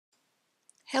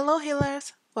Hello,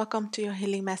 healers! Welcome to your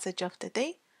healing message of the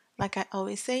day. Like I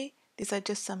always say, these are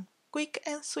just some quick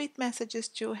and sweet messages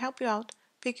to help you out,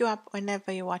 pick you up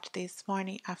whenever you watch this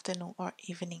morning, afternoon, or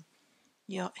evening.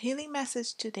 Your healing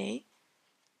message today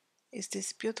is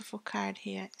this beautiful card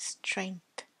here,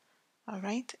 Strength.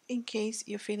 Alright, in case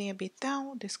you're feeling a bit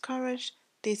down, discouraged,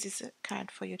 this is a card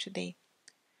for you today.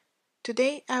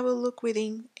 Today I will look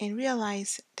within and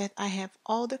realize that I have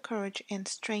all the courage and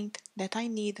strength that I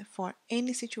need for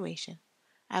any situation.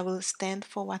 I will stand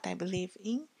for what I believe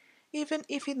in, even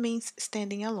if it means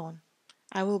standing alone.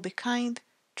 I will be kind,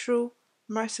 true,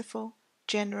 merciful,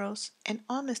 generous, and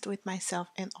honest with myself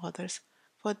and others,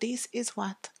 for this is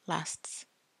what lasts.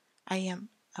 I am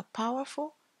a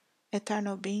powerful,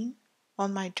 eternal being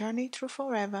on my journey through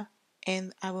forever,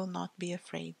 and I will not be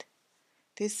afraid.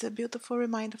 This is a beautiful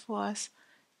reminder for us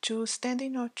to stand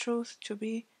in our truth, to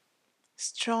be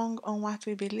strong on what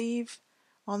we believe,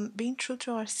 on being true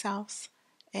to ourselves,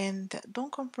 and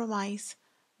don't compromise.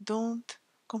 Don't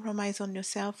compromise on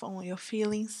yourself, on your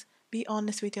feelings. Be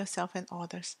honest with yourself and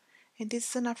others. And this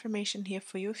is an affirmation here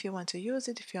for you if you want to use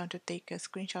it, if you want to take a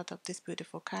screenshot of this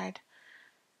beautiful card.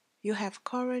 You have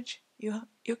courage, you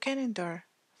can endure.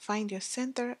 Find your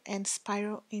center and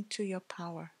spiral into your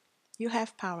power. You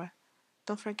have power.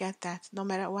 Don't forget that. No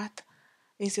matter what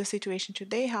is your situation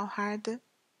today, how hard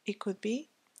it could be,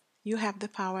 you have the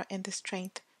power and the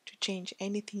strength to change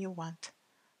anything you want.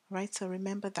 Right? So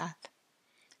remember that.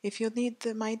 If you need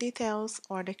my details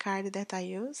or the card that I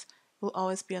use, it will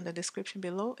always be on the description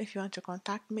below. If you want to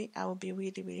contact me, I will be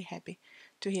really, really happy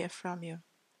to hear from you.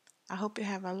 I hope you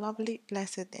have a lovely,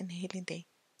 blessed, and healing day.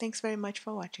 Thanks very much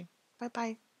for watching. Bye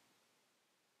bye.